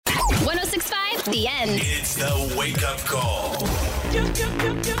The end. It's the wake-up call. You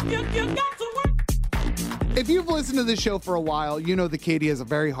got to work. If you've listened to this show for a while, you know that Katie has a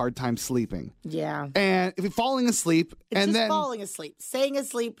very hard time sleeping. Yeah. And if you're falling asleep, It's and just then falling asleep. Staying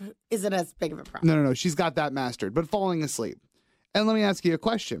asleep isn't as big of a problem. no, she's got that mastered. But falling asleep. And let me ask you a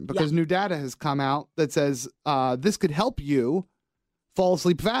question, because new data has come out that says this could help you fall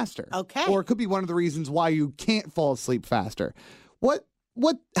asleep faster. Okay. Or it could be one of the reasons why you can't fall asleep faster.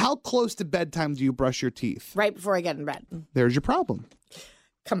 How close to bedtime do you brush your teeth? Right before I get in bed. There's your problem.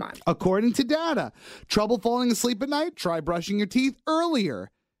 Come on. According to data, trouble falling asleep at night? Try brushing your teeth earlier.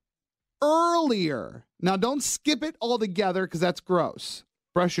 Now, don't skip it altogether because that's gross.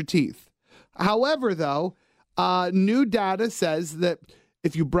 Brush your teeth. However, though, new data says that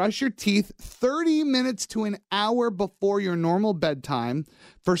if you brush your teeth 30 minutes to an hour before your normal bedtime,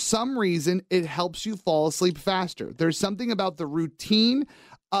 for some reason, it helps you fall asleep faster. There's something about the routine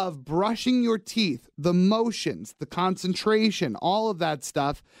of brushing your teeth, the motions, the concentration, all of that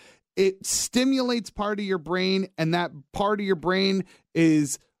stuff. It stimulates part of your brain, and that part of your brain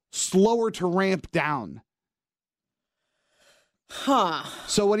is slower to ramp down. Huh.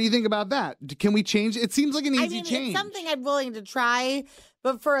 So what do you think about that? Can we change? It seems like an easy change. It's something I'm willing to try,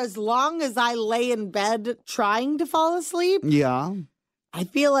 but for as long as I lay in bed trying to fall asleep, Yeah. I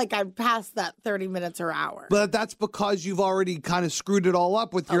feel like I'm past that 30 minutes or hour. But that's because you've already kind of screwed it all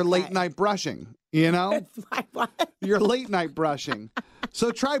up with your late night brushing, you know? My what? Your late night brushing.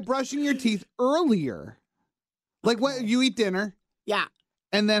 So try brushing your teeth earlier. Like when you eat dinner, Yeah.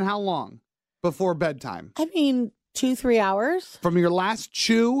 and then how long before bedtime? I mean, 2-3 hours. From your last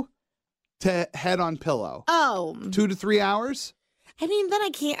chew to head on pillow. Oh. 2 to 3 hours? I mean, then I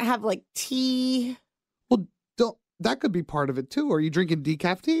can't have like tea. Well, that could be part of it too. Are you drinking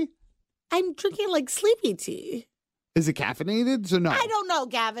decaf tea? I'm drinking like sleepy tea. Is it caffeinated? So no. I don't know,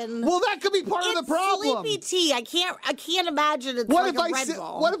 Gavin. Well, that could be part of the problem. Sleepy tea. I can't imagine it's What like if a I Red said?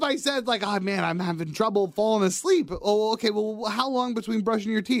 Bull. What if I said like, oh man, I'm having trouble falling asleep? Oh, okay. Well, how long between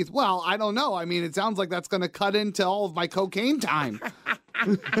brushing your teeth? Well, I don't know. I mean, it sounds like that's going to cut into all of my cocaine time.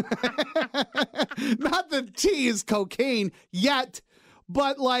 Not that tea is cocaine yet,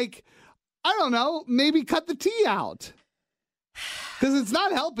 but like, I don't know. Maybe cut the tea out. Because it's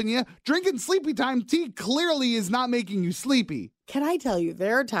not helping you. Drinking sleepy time tea clearly is not making you sleepy. Can I tell you,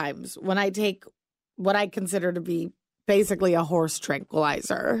 there are times when I take what I consider to be basically a horse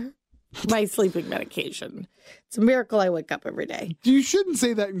tranquilizer, my sleeping medication. It's a miracle I wake up every day. You shouldn't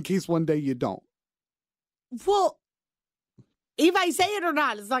say that in case one day you don't. Well, if I say it or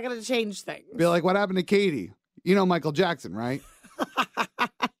not, it's not going to change things. Be like, what happened to Katie? You know Michael Jackson, right?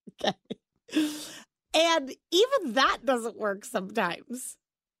 Okay. And even that doesn't work sometimes.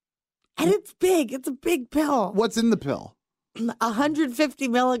 And it's big. It's a big pill. What's in the pill? 150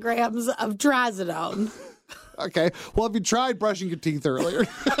 milligrams of trazodone. Okay. Well, have you tried brushing your teeth earlier?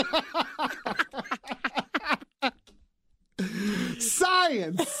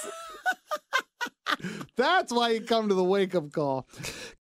 Science. That's why you come to the wake-up call.